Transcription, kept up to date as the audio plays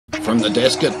From the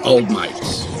desk at Old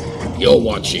Mates, you're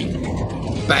watching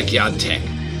Backyard Tech.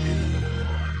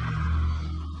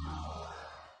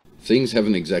 Things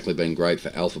haven't exactly been great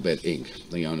for Alphabet Inc.,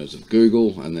 the owners of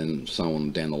Google, and then so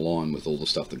on down the line with all the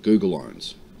stuff that Google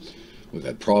owns. We've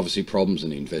had privacy problems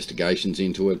and investigations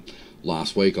into it.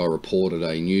 Last week I reported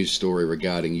a news story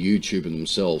regarding YouTube and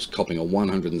themselves copping a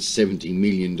 $170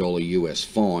 million US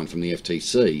fine from the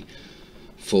FTC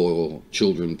for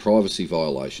children privacy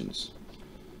violations.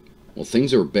 Well,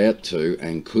 things are about to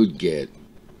and could get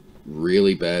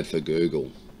really bad for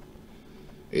Google.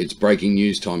 It's breaking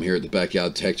news time here at the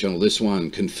Backyard Tech Channel. This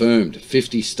one confirmed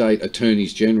 50 state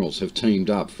attorneys generals have teamed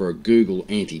up for a Google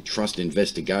antitrust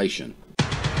investigation.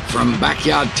 From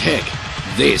Backyard Tech,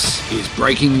 this is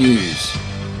breaking news.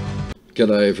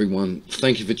 G'day everyone,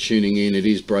 thank you for tuning in. It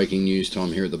is breaking news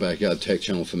time here at the Backyard Tech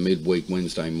Channel for midweek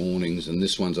Wednesday mornings, and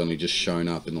this one's only just shown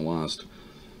up in the last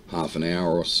half an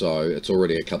hour or so. It's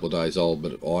already a couple of days old,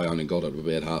 but I only got it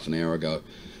about half an hour ago.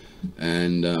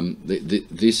 And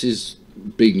this is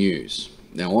big news.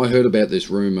 Now, I heard about this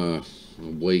rumour a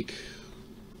week,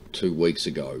 2 weeks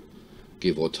ago,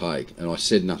 give or take, and I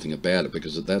said nothing about it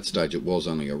because at that stage it was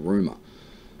only a rumour.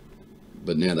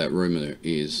 But now that rumour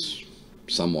is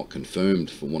somewhat confirmed,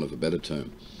 for want of a better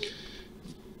term.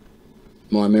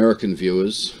 My American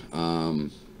viewers,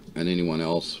 and anyone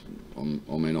else,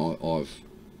 I've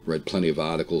read plenty of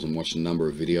articles and watched a number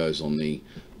of videos on the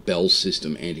Bell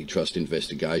system antitrust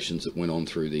investigations that went on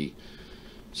through the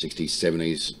 60s,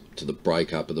 70s to the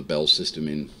breakup of the Bell system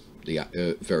in the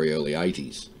very early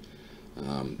 80s.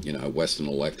 You know, Western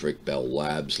Electric, Bell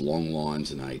Labs, Long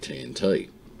Lines and AT&T.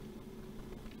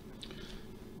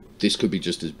 This could be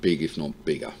just as big, if not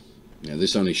bigger. Now,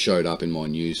 this only showed up in my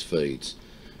news feeds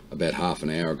about half an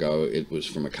hour ago. It was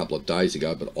from a couple of days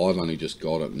ago, but I've only just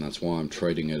got it, and that's why I'm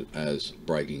treating it as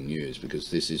breaking news,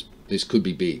 because this could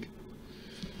be big.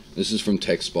 This is from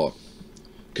TechSpot.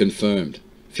 Confirmed.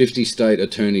 50 state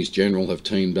attorneys general have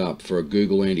teamed up for a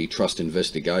Google antitrust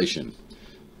investigation.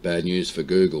 Bad news for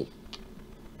Google.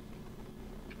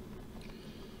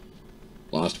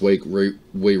 Last week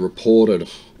we reported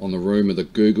on the rumour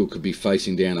that Google could be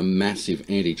facing down a massive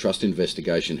antitrust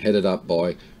investigation headed up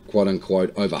by,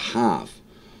 quote-unquote, over half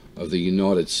of the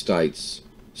United States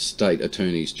state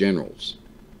attorneys generals.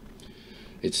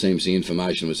 It seems the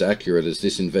information was accurate, as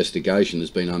this investigation has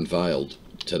been unveiled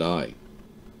today.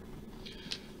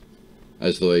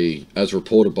 As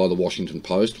reported by the Washington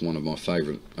Post, one of my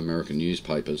favourite American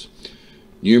newspapers,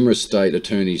 numerous state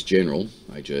attorneys general,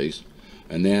 AGs,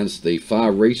 announced the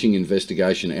far-reaching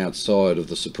investigation outside of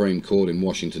the Supreme Court in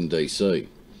Washington, D.C.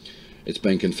 It's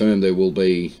been confirmed there will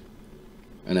be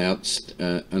an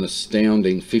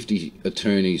astounding 50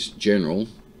 attorneys general,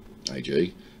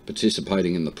 AG,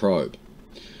 participating in the probe.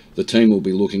 The team will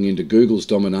be looking into Google's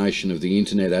domination of the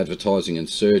internet advertising and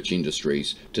search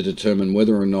industries to determine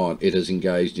whether or not it has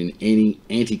engaged in any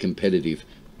anti-competitive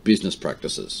business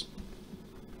practices.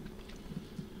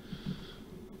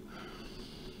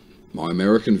 My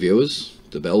American viewers,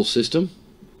 the Bell system,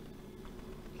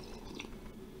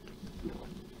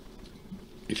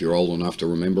 if you're old enough to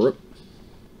remember it.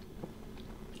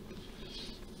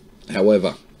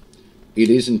 However, it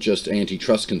isn't just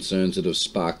antitrust concerns that have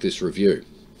sparked this review.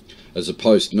 As the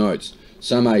Post notes,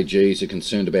 some AGs are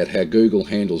concerned about how Google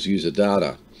handles user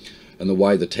data and the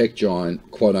way the tech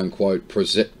giant, quote-unquote,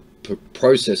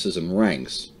 processes and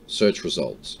ranks search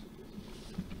results.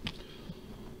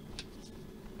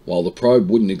 While the probe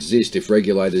wouldn't exist if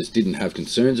regulators didn't have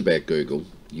concerns about Google,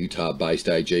 Utah-based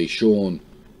AG Sean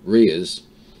Rears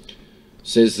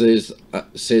says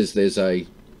there's a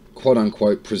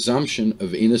quote-unquote presumption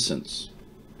of innocence,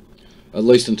 at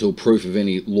least until proof of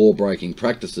any law-breaking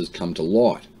practices come to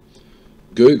light.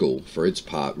 Google, for its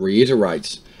part,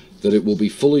 reiterates that it will be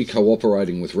fully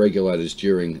cooperating with regulators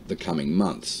during the coming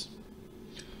months.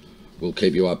 We'll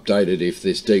keep you updated if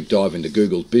this deep dive into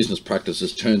Google's business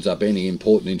practices turns up any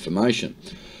important information,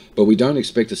 but we don't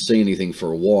expect to see anything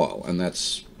for a while, and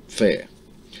that's fair.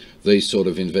 These sort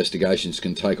of investigations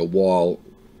can take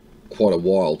quite a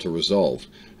while to resolve,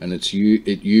 and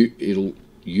it'll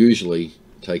usually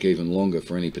take even longer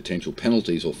for any potential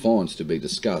penalties or fines to be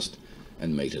discussed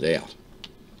and meted out.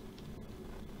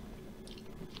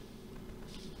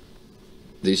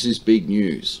 This is big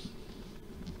news.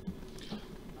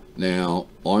 Now,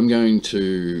 I'm going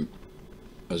to,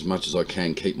 as much as I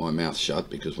can, keep my mouth shut,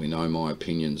 because we know my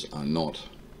opinions are not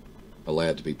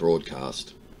allowed to be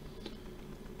broadcast.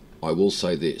 I will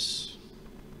say this.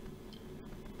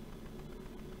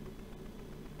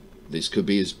 This could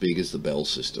be as big as the Bell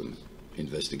system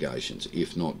investigations,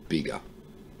 if not bigger.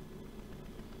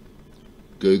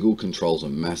 Google controls a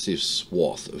massive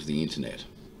swath of the internet.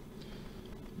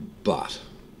 But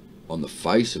on the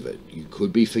face of it, you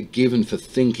could be forgiven for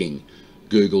thinking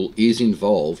Google is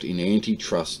involved in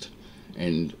antitrust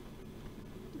and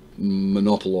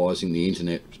monopolising the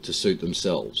internet to suit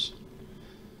themselves.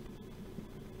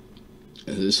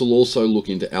 This will also look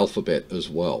into Alphabet as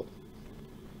well,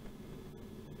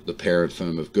 the parent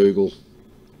firm of Google.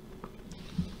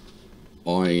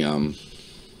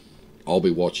 I'll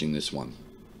be watching this one.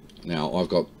 Now, I've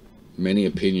got many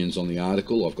opinions on the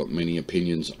article. I've got many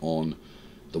opinions on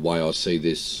the way I see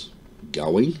this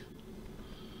going.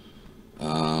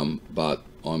 But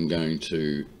I'm going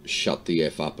to shut the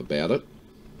F up about it,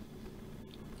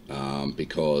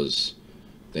 because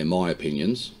they're my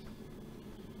opinions.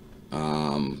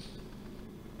 I'm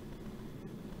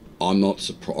not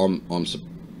surprised.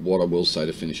 What I will say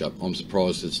to finish up, I'm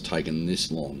surprised it's taken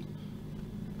this long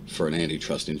for an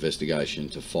antitrust investigation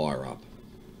to fire up.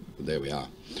 But there we are.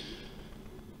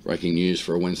 Breaking news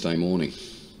for a Wednesday morning.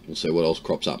 We'll see what else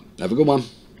crops up. Have a good one.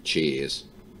 Cheers.